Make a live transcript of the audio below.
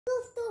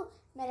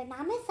मेरा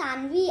नाम है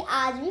सानवी।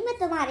 आज भी मैं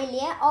तुम्हारे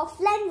लिए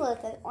offline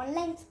versus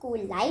online school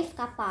life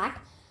का पार्ट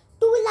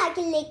 2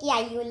 लाके लेके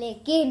आई हूँ।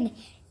 लेकिन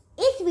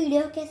इस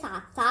वीडियो के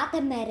साथ साथ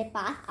मेरे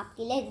पास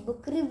आपके लिए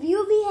बुक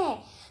रिव्यू भी है।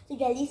 तो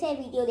जल्दी से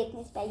वीडियो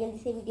देखने से पहले जल्दी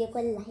से वीडियो को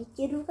लाइक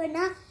जरूर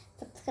करना,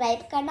 सब्सक्राइब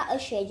करना और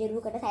शेयर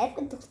जरूर करना सारे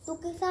अपने दोस्तों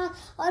के साथ,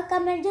 और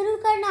कमेंट जरूर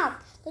करना।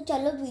 तो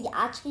चलो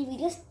आज की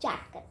वीडियो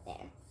स्टार्ट करते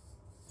हैं।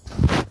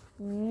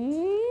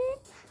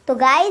 तो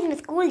गाइज मैं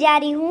स्कूल जा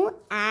रही हूँ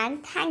and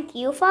thank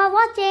you for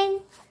watching.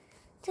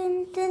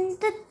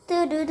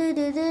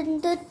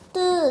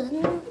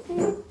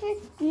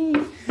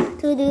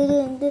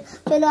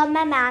 चलो अब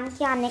मैं मैम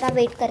के आने का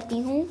वेट करती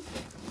हूँ।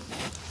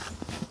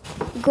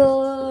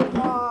 Good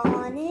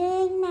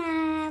morning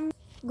ma'am.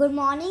 Good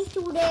morning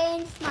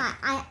students.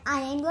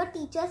 I am your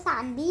teacher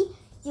Saanvi.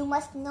 You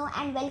must know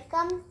and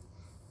welcome.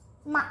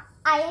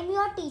 I am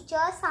your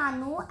teacher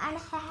Sanu and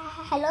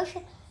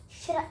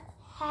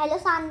hello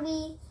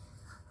Sanvi.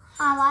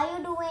 How are you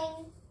doing?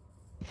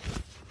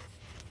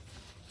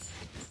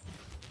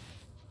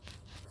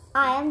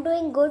 I am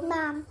doing good,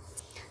 ma'am.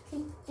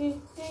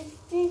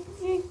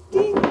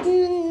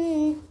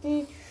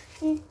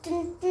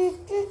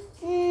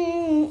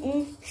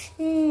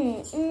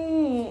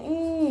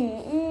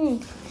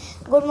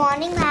 Good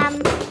morning, ma'am.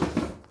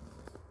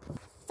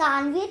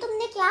 Saanvi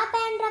तुमने क्या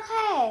पहन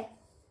रखा है?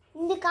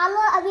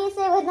 निकालो अभी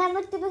से, वरना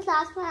मैं तुम्हें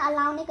क्लास में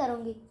अलाउ नहीं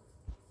करूंगी।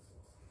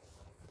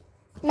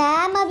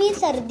 मैम अभी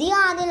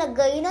सर्दियाँ आने लग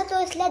गई ना, तो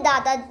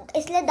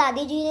इसलिए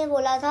दादी जी ने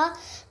बोला था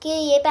कि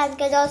ये पहन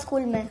के जाओ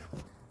स्कूल में।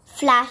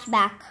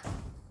 फ्लैशबैक।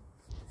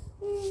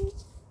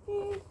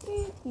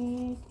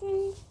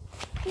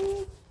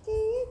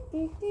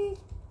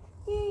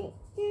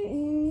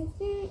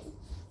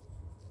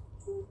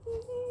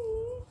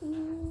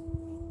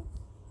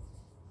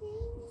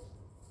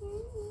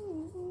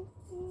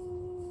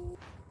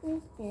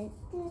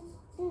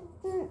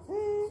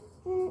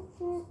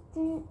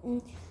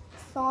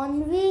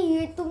 सानवी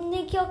ये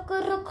तुमने क्या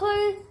कर रखा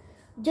है?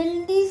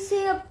 जल्दी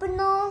से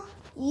अपना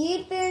ये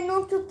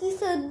पहनो क्योंकि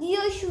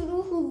सर्दियाँ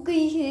शुरू हो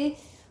गई है,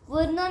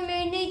 वरना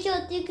मैं नहीं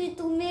चाहती कि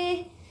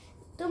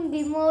तुम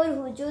बीमार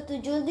हो जाओ। तो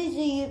जल्दी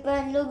से ये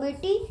पहन लो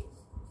बेटी।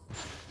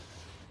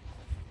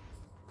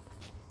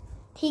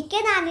 ठीक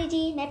है नानी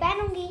जी, मैं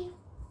पहनूंगी।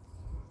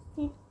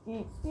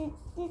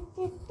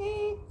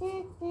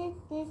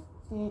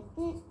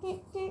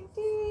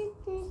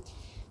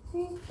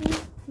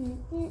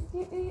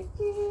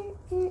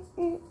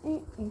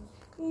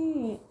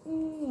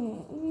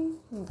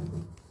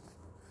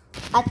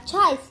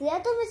 अच्छा इसलिए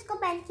तुम इसको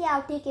पहन के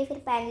आओ। ठीक है फिर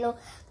पहन लो।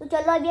 तो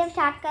चलो अभी हम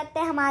स्टार्ट करते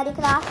हैं हमारी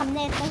क्लास।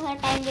 हमने इतना सारा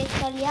टाइम वेस्ट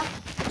कर लिया,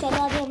 तो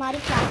चलो अभी हमारी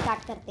क्लास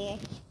स्टार्ट करते हैं।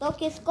 तो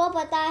किसको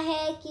पता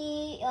है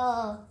कि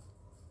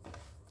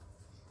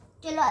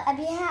चलो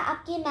अभी है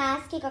आपकी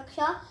मैथ्स की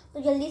कक्षा।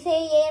 तो जल्दी से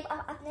ये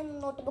अपने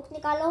नोटबुक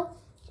निकालो।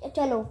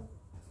 चलो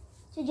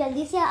तो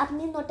जल्दी से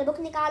अपनी नोटबुक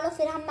निकालो,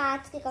 फिर हम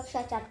मैथ्स की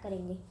कक्षा स्टार्ट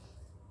करेंगे।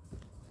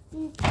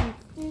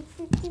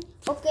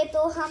 ओके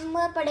तो हम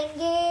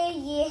पढ़ेंगे,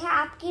 ये है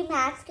आपकी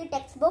मैथ्स की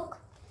टेक्स्ट बुक।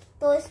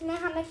 तो इसमें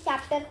हम एक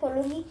चैप्टर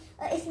खोलूंगी,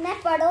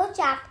 इसमें पढ़ो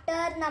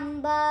चैप्टर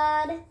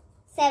नंबर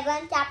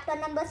 7। चैप्टर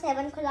नंबर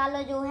 7 खुला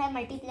लो, जो है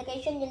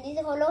मल्टीप्लिकेशन। जल्दी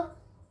से खोलो।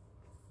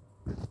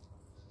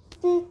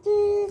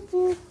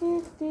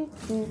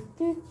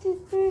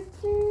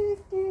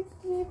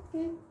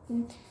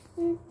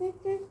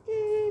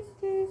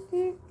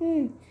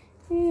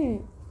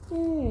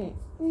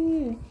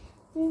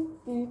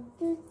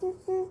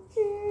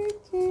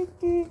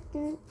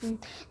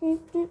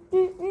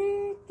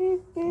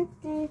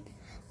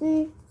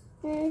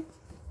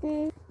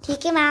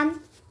 ठीक है मैम।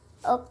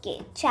 ओके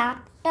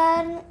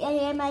चैप्टर,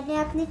 ये मैंने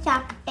अपनी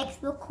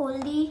टेक्स्ट बुक खोल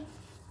दी।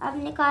 अब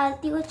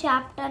निकालती हूँ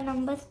चैप्टर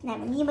नंबर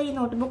 7। ये मेरी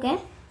नोटबुक है।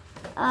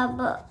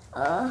 अब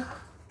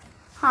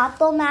हाँ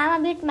तो मैम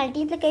अभी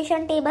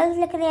मल्टीप्लिकेशन टेबल्स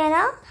लिख रहे हैं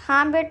ना?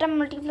 हाँ बेटा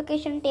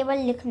मल्टीप्लिकेशन टेबल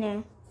लिखने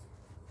हैं।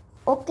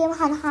 ओके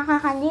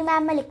हाँ जी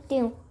मैम मैं लिखती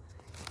हूँ।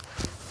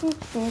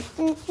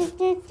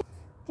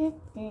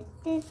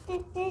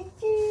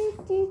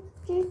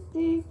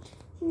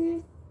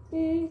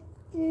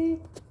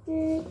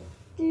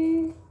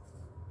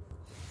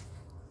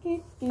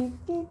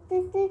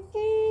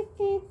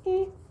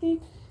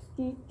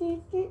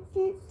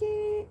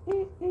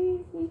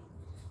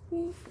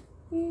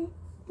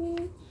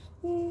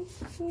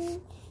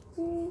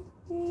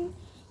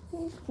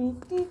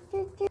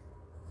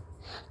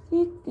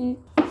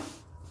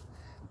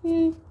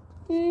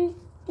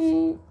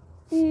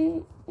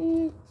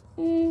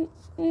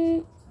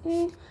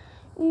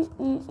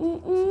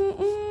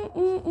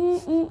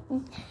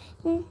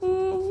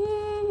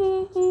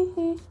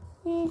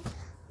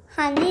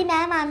 हाँ जी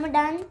ma'am I am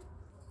done.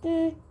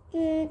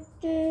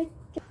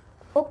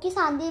 Okay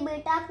Saanvi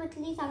बेटा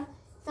quickly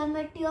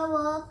submit your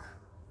work.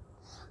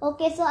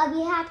 Okay so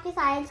अभी है आपकी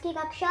साइंस की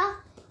कक्षा।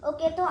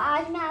 ओके तो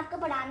आज मैं आपको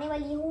पढ़ाने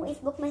वाली हूँ,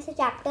 इस बुक में से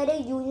चैप्टर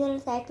है जूनियर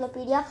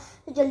एनसाइक्लोपीडिया।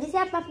 तो जल्दी से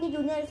आप अपनी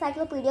जूनियर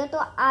एनसाइक्लोपीडिया। तो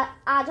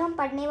आज हम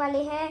पढ़ने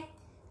वाले हैं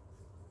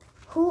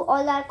who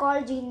all are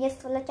called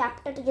genius वाला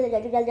चैप्टर। तो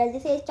जल्दी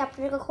से इस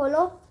चैप्टर को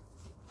खोलो।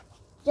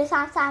 जो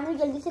सानवी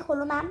जल्दी से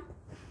खोलो मैम।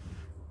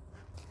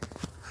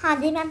 हाँ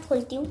जी मैम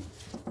खोलती हूँ।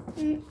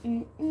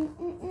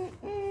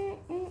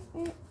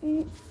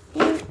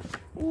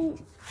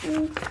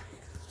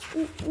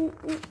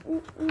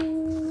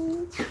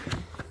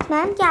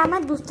 मैम क्या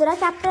मैं दूसरा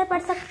चैप्टर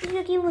पढ़ सकती हूँ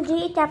क्योंकि मुझे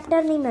ये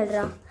चैप्टर नहीं मिल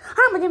रहा।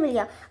 हाँ मुझे मिल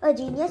गया। A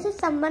genius is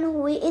someone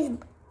who is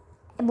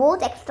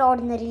both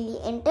extraordinarily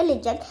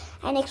intelligent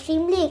and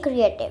extremely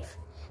creative.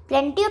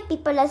 Plenty of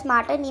people are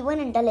smart and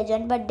even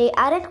intelligent, but they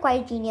aren't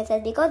quite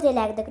geniuses because they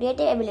lack the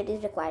creative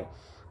abilities required.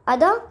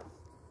 Other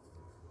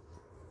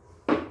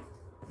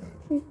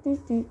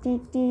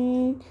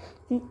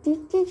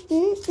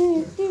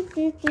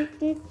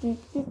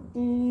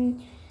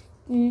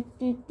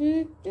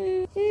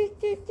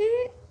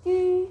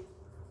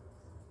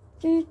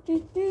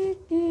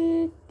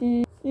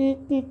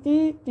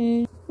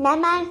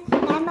Ma'am,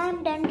 I'm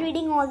done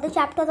reading all the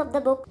chapters of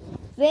the book.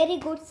 Very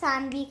good,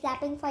 Saanvi.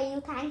 Clapping for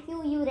you. Thank you.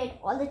 You read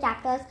all the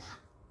chapters.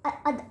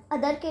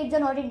 Other kids are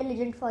not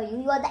intelligent for you.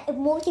 You are the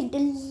most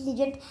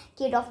intelligent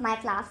kid of my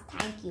class.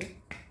 Thank you.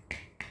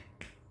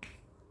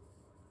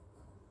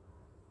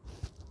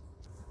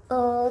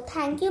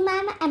 Thank you,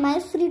 ma'am. Am I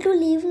free to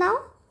leave now?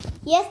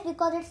 Yes,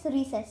 because it's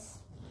recess.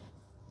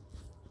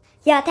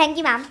 Yeah, thank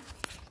you, ma'am.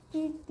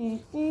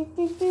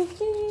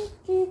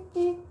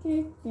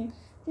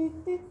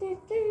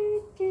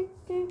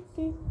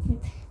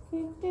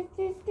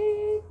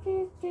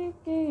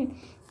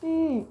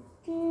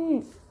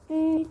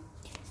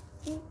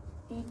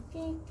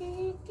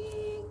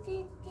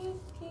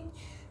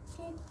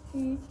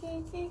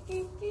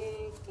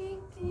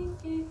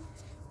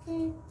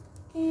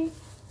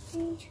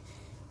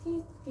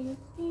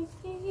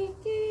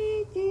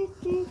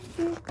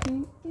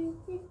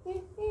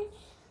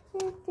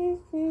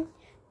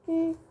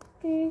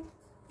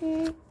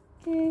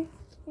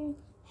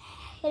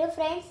 Hello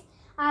friends,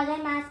 आज है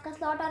maths का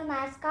slot और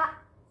maths का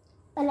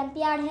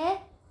olympiad है,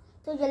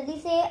 तो जल्दी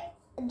से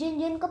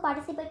जिन को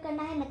पार्टिसिपेट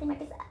करना है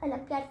मैथमेटिक्स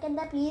ओलंपियाड के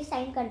अंदर प्लीज़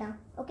साइन करना।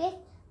 ओके,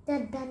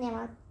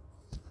 धन्यवाद।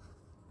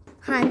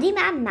 हाँ जी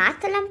मैम,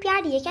 मैथ्स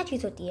ओलंपियाड ये क्या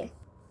चीज़ होती है?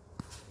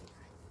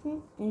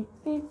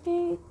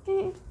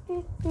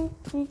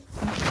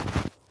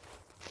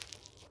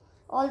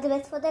 All the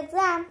best for the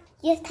exam.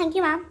 Yes thank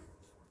you ma'am.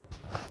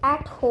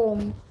 At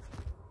home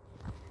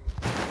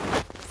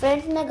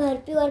friends, मैं घर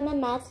पे और मैं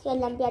मैथ्स के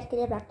ओलंपियाड के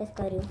लिए प्रैक्टिस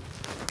कर रही हूँ।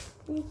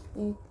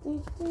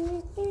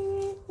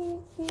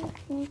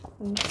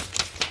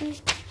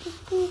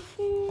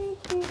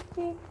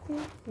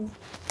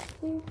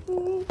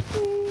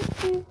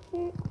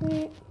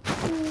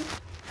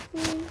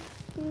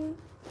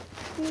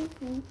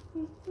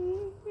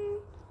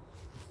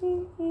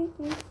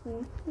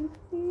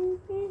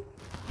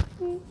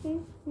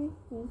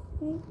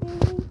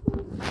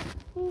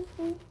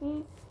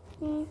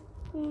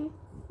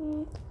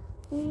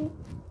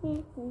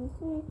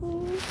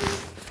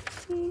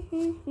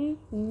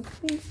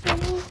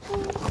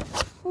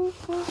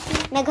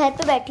 मैं घर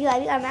पे बैठी हूँ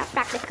अभी और मैं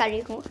प्रैक्टिस कर रही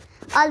हूँ।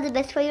 All the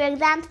best for your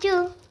exams to.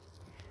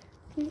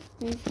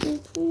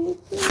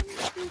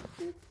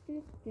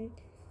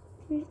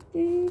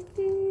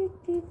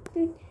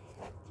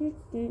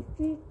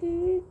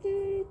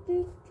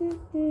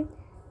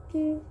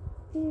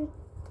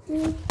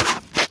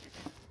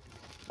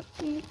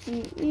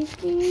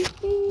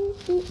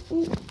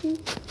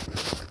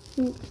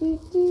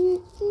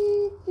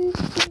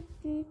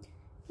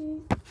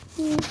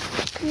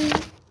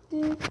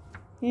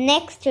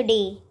 Next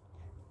day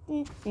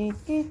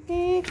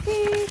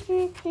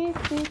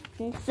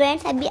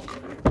friends, अभी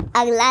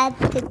अगला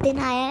दिन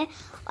आया है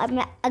और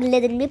मैं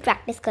अगले दिन भी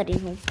प्रैक्टिस कर रही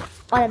हूँ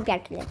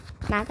ओलंपियाड के लिए,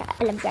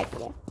 मैथ ओलंपियाड के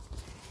लिए।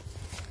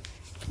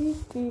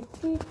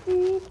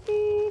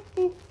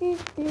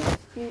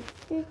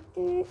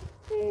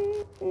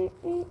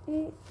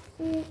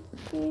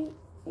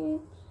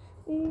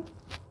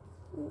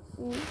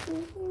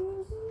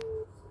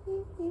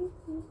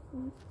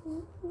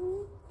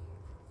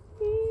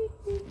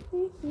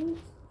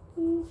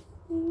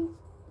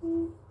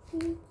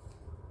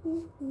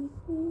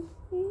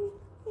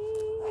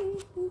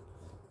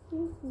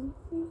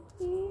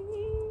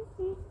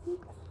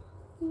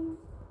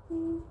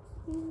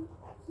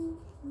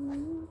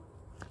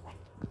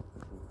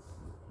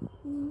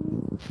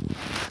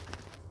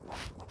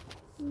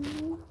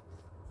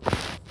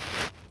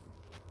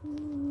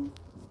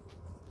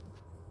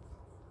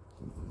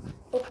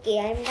 Okay,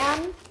 I am done.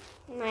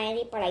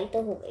 मेरी पढ़ाई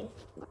तो हो गई।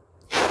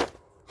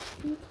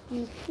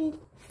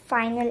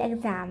 Final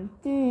exam.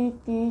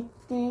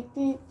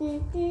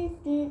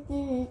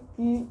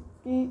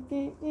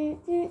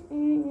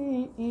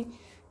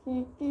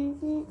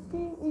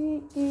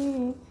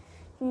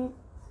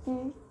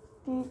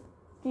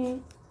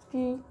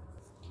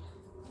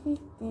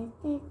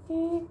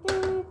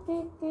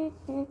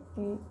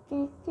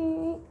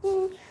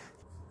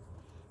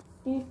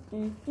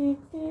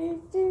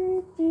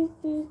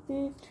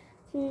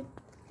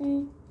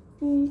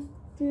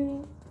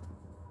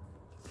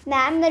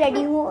 मैम मैं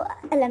रेडी हूँ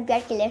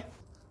ओलंपियाड के लिए।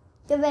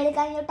 तो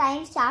welcome, your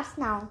time starts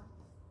now.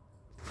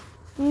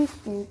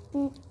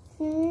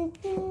 तो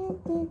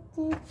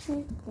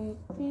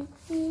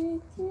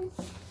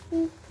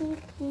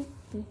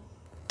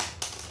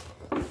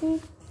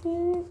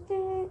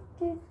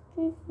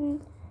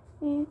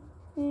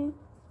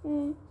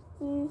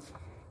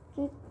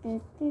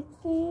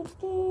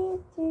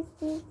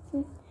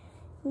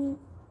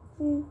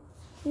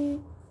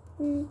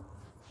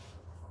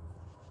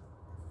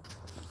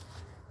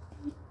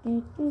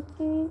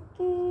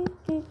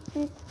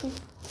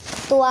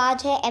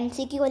आज है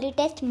MCQ वाली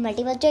टेस्ट,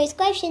 मल्टीपल चॉइस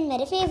क्वेश्चन,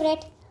 मेरे favourite.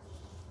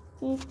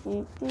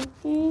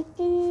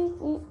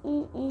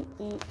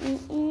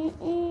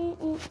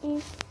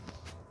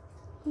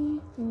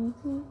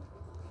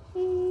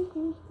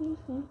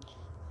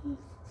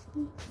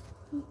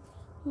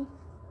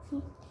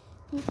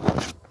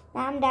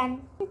 I'm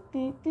done.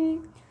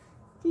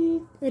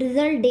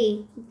 Result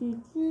day.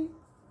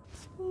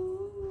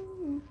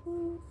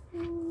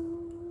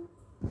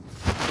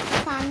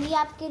 Saanvi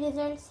आपके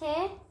रिजल्ट्स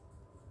है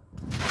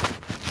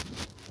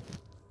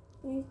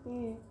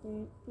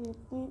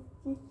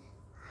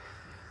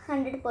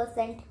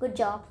 100%. Good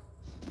job.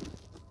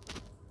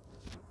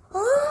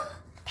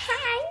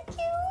 Thank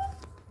you.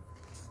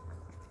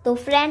 तो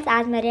फ्रेंड्स,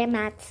 आज मेरे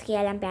मैथ्स के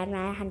ओलंपियाड में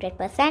आया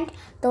 100%.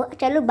 तो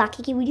चलो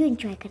बाकी की वीडियो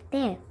एंजॉय करते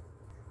हैं.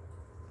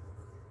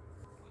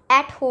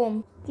 At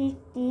home.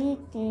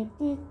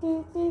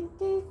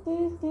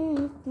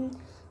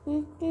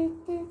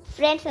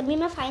 फ्रेंड्स, अभी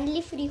मैं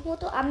फाइनली फ्री हूँ,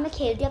 तो अब मैं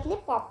खेलती हूँ अपने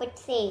पॉपेट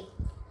से.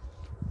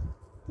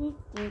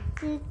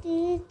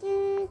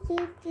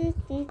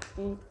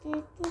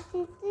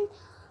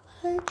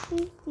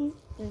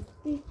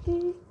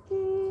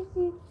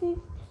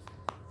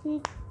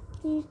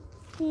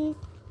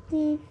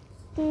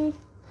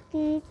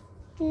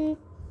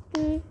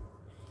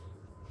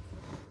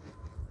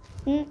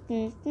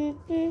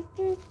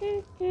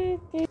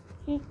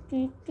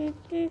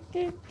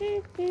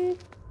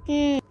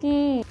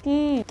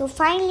 तो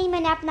फाइनली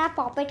मैंने अपना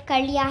पॉपेट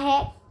कर लिया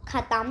है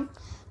ख़त्म.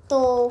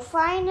 तो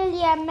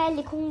फाइनली अब मैं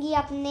लिखूंगी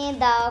अपने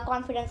द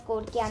कॉन्फिडेंस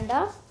कोड के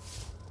अंदर.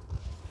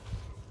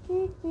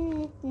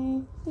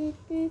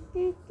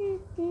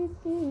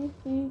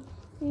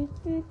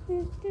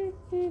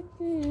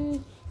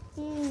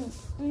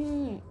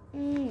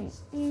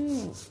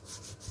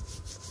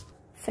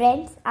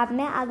 फ्रेंड्स, अब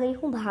मैं आ गई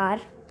हूँ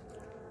बाहर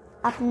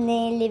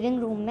अपने लिविंग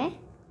रूम में.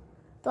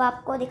 तो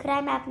आपको दिख रहा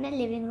है मैं अपने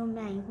लिविंग रूम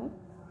में आई हूँ.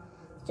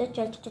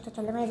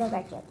 चलो मैं इधर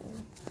बैठ जाती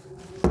हूँ.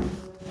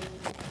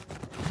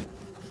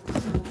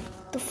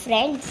 तो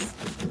फ्रेंड्स,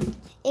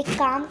 एक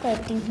काम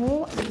करती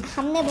हूँ,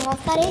 हमने बहुत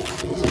सारे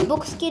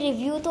बुक्स की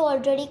रिव्यू तो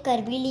ऑलरेडी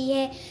कर भी ली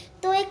है.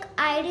 तो एक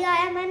आइडिया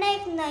आया, मैं ना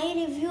एक नई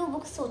रिव्यू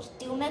बुक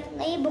सोचती हूँ. मैं एक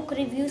नई बुक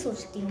रिव्यू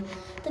सोचती हूँ.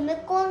 तो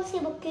मैं कौन सी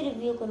बुक की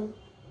रिव्यू करूँ?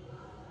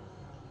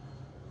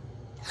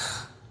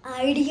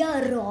 आइडिया,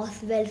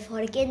 रॉसवेल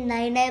फॉर के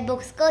नए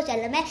बुक्स को.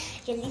 चलो मैं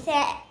जल्दी से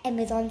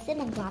अमेज़ॉन से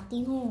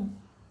मंगवाती हूँ.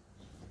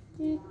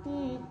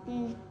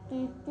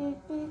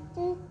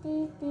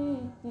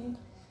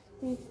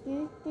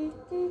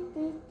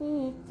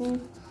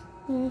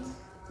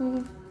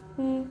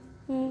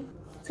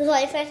 तो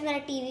सॉरी फ्रेंड्स, मेरा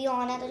टीवी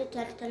ऑन है, तो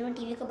चलो मैं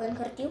टीवी को बंद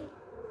करती हूँ.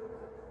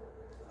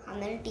 हाँ,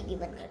 मैंने टीवी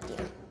बंद कर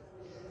दिया.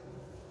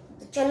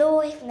 तो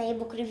चलो एक नई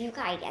बुक रिव्यू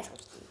का आइडिया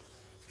सोचती हूँ.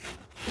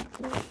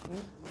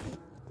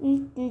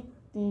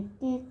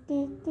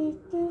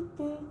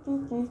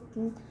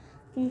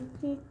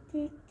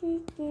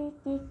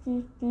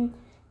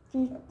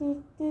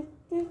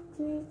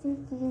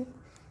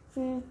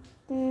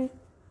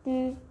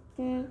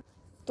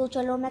 तो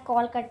चलो मैं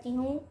कॉल करती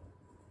हूँ.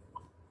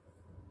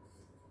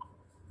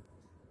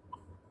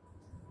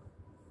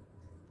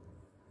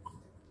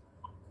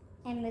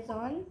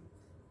 अमेज़ॉन.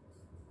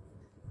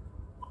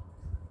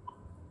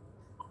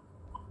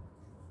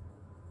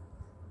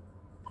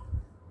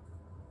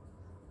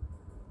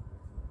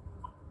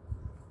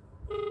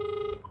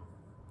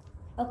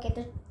 ओके,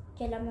 तो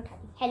चलो मैं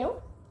उठाती हूँ. Hello,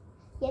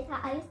 yes,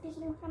 I am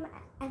speaking from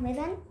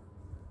Amazon.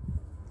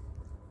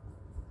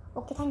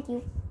 Okay, thank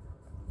you.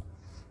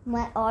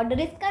 My order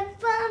is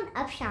confirm.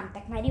 अब शाम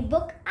तक मेरी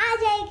बुक आ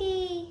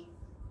जाएगी.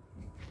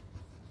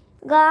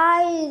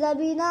 गाइस,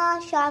 अभी ना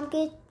शाम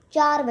के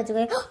 4 बज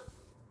गए.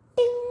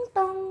 टिंग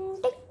टोंग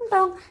टिंग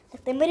टोंग.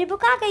 लगता है मेरी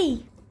बुक आ गई.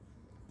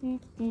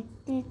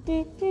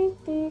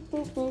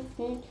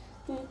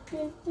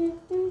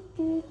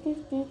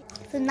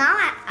 So now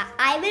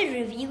I will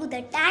review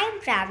the time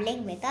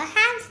traveling with a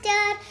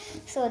hamster.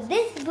 So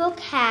this book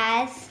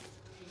has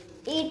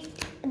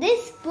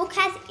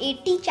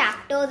 80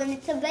 chapters and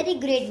it's a very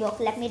great book.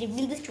 Let me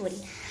reveal the story.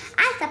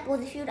 I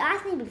suppose if you'd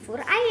asked me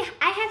before, I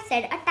have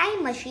said a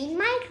time machine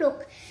might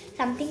look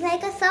something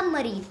like a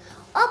submarine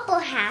or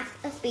perhaps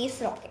a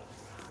space rocket.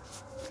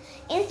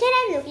 Instead,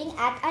 I'm looking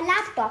at a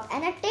laptop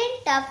and a tin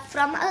tub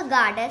from a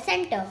garden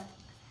center.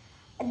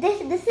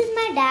 This is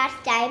my dad's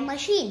time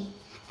machine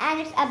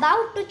and it's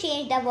about to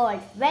change the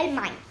world. Well,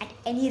 mine at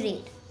any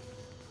rate.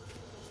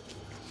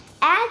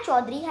 Al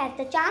Chaudhary has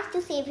the chance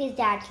to save his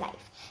dad's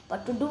life,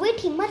 but to do it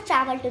he must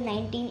travel to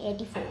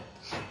 1984.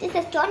 This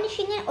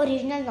astonishing and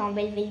original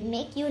novel will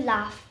make you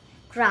laugh,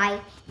 cry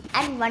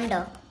and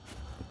wonder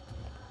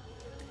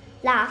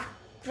laugh,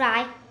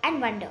 cry,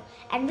 and wonder,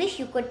 and wish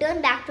you could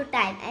turn back to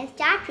time and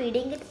start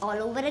reading it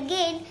all over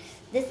again.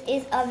 This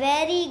is a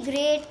very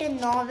great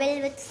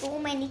novel with so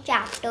many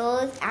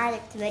chapters, and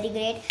it's very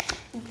great.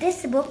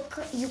 This book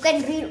you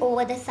can read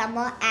over the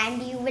summer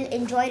and you will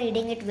enjoy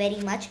reading it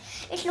very much.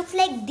 It looks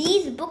like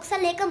these books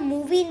are like a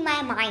movie in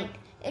my mind.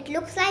 It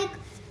looks like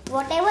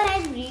whatever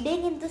I'm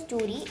reading in the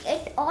story,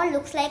 it all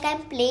looks like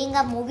I'm playing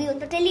a movie on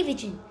the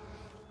television.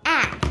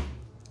 And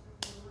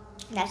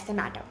that's the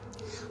matter.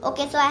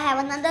 Okay, so I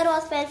have another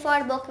Ross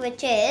Belford book,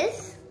 which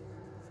is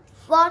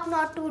What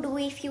Not to Do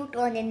If You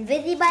Turn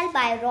Invisible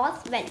by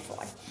Ross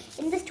Belford.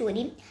 In the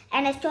story,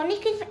 an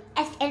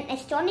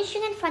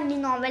astonishing and funny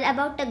novel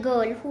about a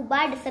girl who,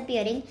 by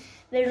disappearing,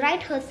 will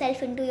write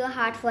herself into your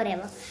heart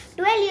forever.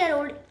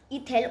 12-year-old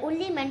Ethel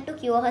only meant to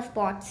cure her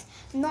spots,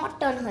 not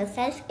turn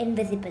herself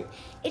invisible.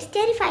 It's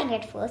terrifying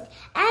at first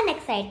and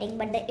exciting,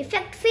 but the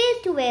effect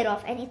fails to wear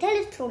off, and Ethel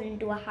is thrown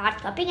into a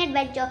heart-stopping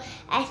adventure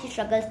as she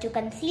struggles to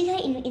conceal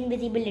her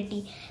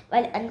invisibility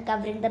while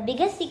uncovering the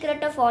biggest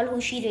secret of all,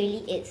 who she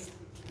really is.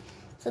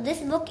 So this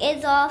book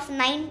is of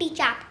 90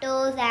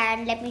 chapters,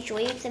 and let me show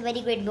you. It's a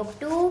very great book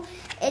too.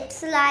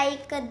 It's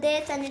like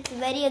this, and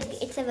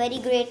it's a very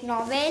great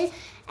novel,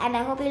 and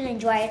I hope you'll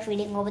enjoy it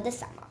reading over the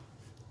summer.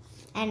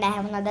 And I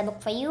have another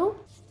book for you,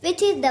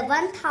 which is The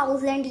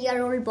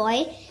 1000-Year-Old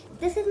Boy.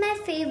 This is my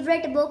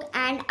favorite book,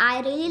 and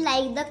I really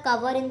like the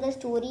cover in the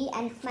story,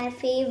 and it's my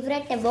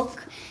favorite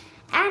book.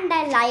 And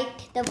I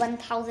liked The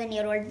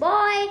 1000-Year-Old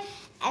Boy.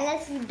 And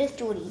let's read the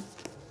story.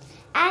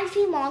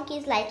 Alfie Monk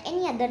is like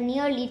any other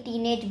nearly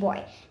teenage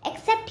boy,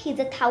 except he's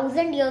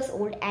 1,000 years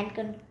old and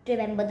can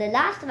remember the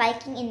last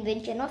Viking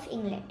invention of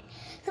England.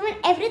 So when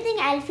everything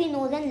Alfie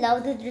knows and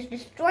loves is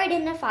destroyed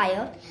in a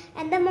fire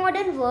and the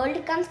modern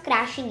world comes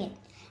crashing in,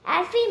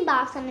 Alfie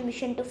embarks on a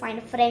mission to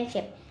find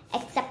friendship,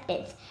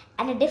 acceptance,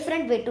 and a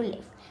different way to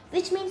live,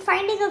 which means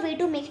finding a way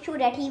to make sure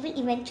that he will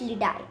eventually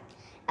die.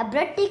 A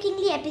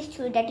breathtakingly epic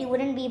story that you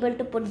wouldn't be able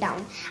to put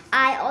down.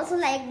 I also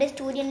like this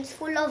story, and it's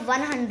full of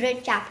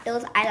 100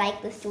 chapters. I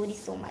like the story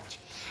so much.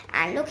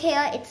 And look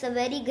here, it's a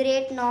very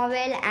great novel,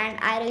 and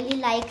I really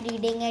like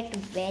reading it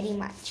very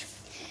much.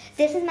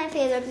 This is my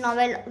favorite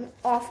novel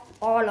of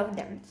all of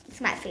them.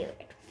 It's my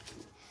favorite.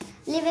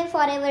 Living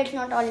forever is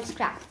not all it's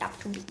cracked up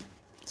to be.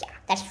 Yeah,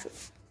 that's true.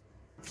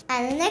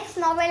 And the next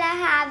novel I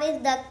have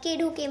is The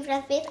Kid Who Came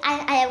From Space.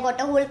 I have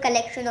got a whole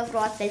collection of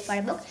Ross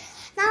Belford books.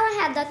 Now I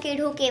have The Kid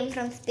Who Came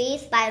From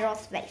Space by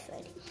Ross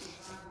Belford.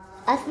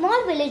 A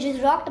small village is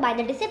rocked by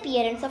the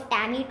disappearance of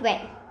Tammy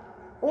Twain.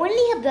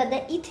 Only her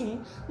brother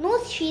Ethan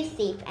knows she is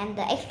safe, and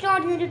the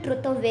extraordinary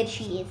truth of where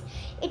she is.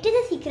 It is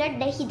a secret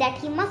that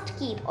he must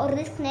keep or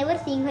risk never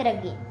seeing her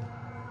again.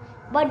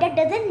 But that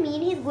doesn't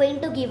mean he is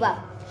going to give up.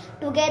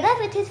 Together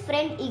with his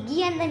friend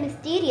Iggy and the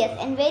mysterious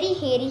and very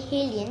hairy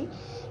alien,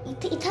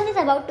 Ethan is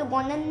about to go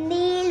on a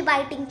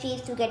nail-biting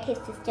chase to get his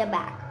sister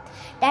back.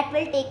 That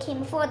will take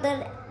him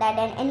further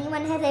than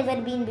anyone has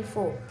ever been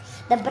before.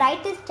 The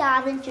brightest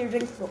stars in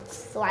children's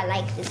books. So I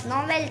like this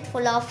novel. It's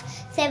full of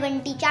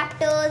 70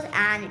 chapters,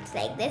 and it's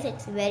like this.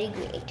 It's very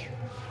great.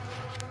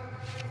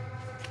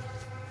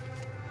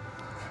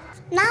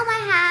 Now I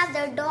have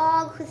The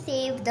Dog Who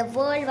Saved the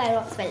World by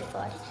Ross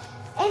Belford.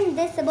 In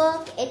this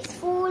book, it's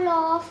full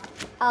of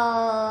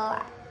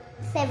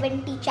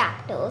 70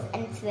 chapters,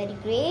 and it's very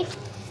great.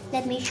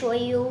 Let me show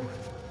you.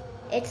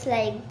 It's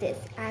like this,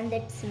 and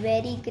it's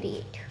very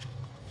great.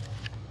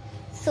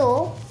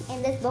 So,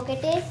 in this book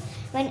it is,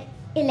 when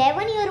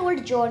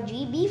 11-year-old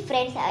Georgie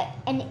befriends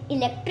an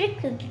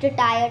electric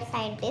retired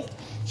scientist,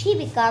 she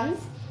becomes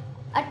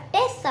a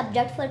test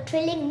subject for a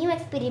thrilling new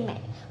experiment,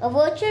 a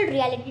virtual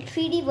reality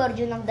 3D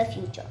version of the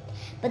future.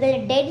 But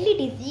a deadly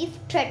disease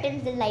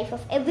threatens the life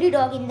of every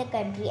dog in the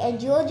country, and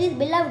Georgie's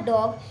beloved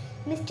dog,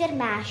 Mr.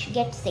 Mash,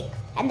 gets sick,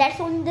 and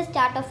that's only the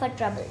start of her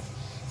troubles.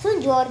 So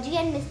Georgie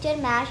and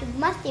Mr. Mash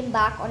must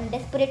embark on a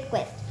desperate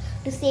quest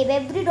to save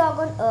every dog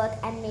on earth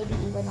and maybe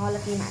even all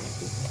of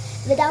humanity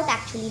without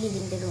actually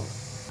leaving the room.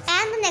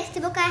 And the next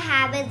book I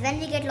have is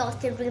When We Get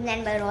Lost in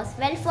Dreamland by Ross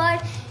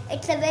Belford.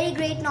 It's a very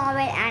great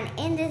novel, and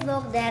in this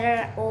book there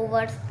are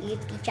over 80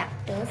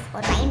 chapters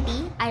or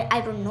 90.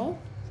 I don't know.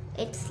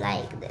 It's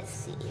like this.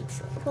 See,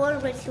 it's a whole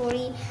great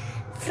story.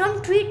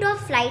 From treetop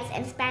flights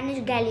and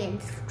Spanish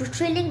galleons to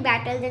thrilling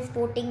battles and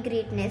sporting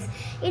greatness,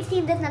 it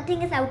seems that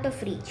nothing is out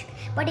of reach.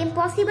 But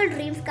impossible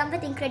dreams come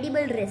with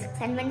incredible risks,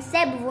 and when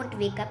Seb won't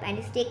wake up and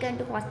is taken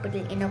to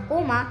hospital in a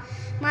coma,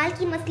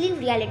 Malky must leave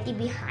reality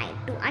behind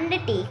to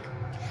undertake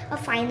a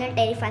final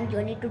terrifying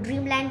journey to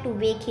dreamland to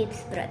wake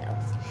his brother.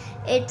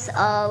 It's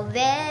a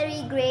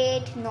very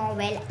great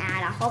novel, and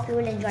I hope you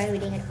will enjoy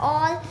reading it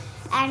all.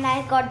 And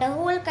I've got the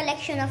whole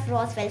collection of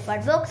Ross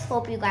Belford books.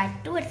 Hope you guys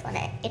too. It's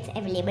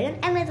available on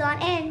Amazon.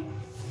 And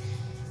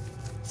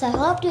so I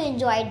hope you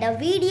enjoyed the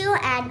video,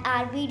 and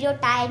our video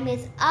time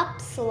is up.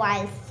 So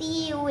I'll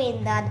see you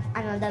in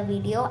another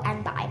video,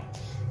 and bye.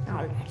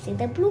 Now let's see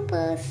the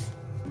bloopers.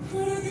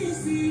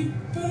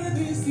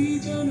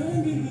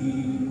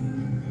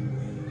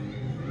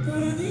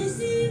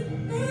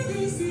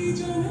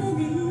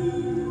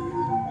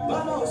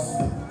 Vamos!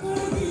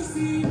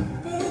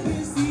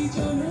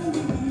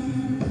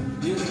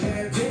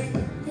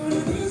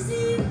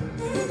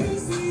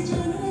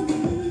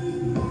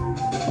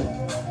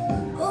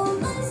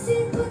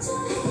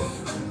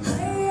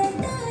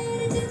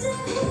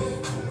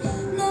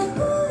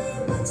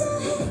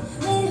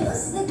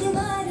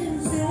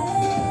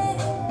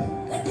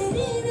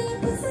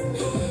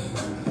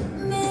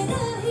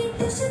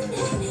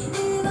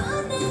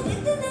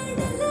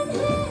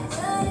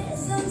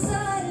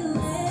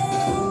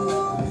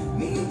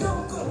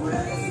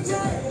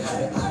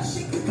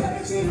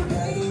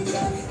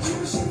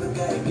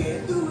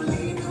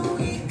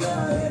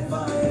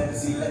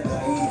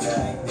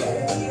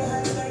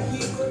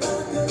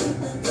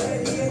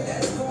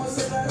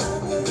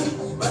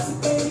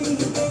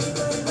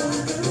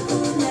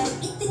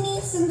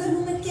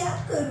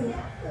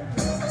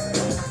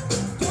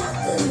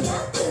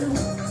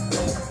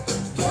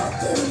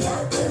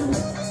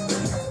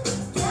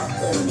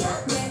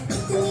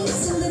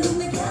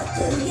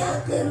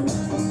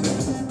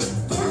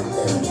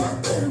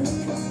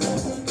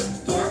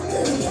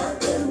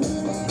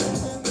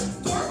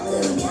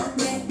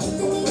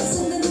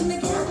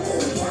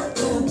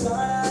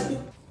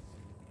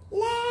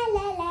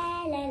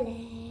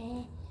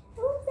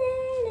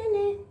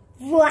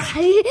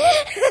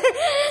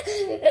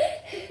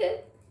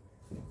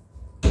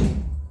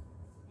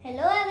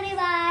 Hello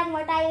everyone,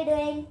 what are you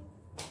doing?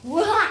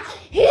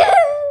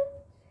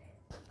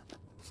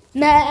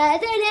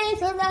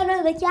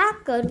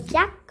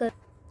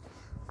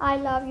 I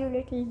love you,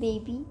 little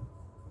baby.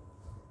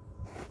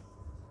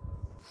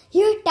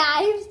 Your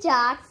time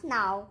starts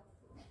now.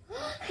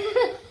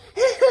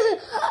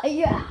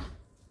 Yeah.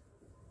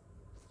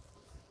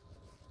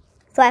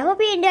 So I hope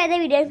you enjoyed the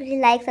video.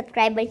 Please like,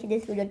 subscribe, and share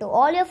this video to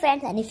all your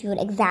friends. And if your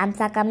exams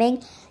are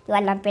coming, your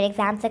Olympic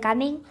exams are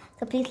coming,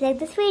 so please like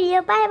this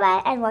video. Bye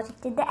bye and watch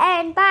it till the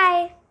end.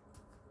 Bye.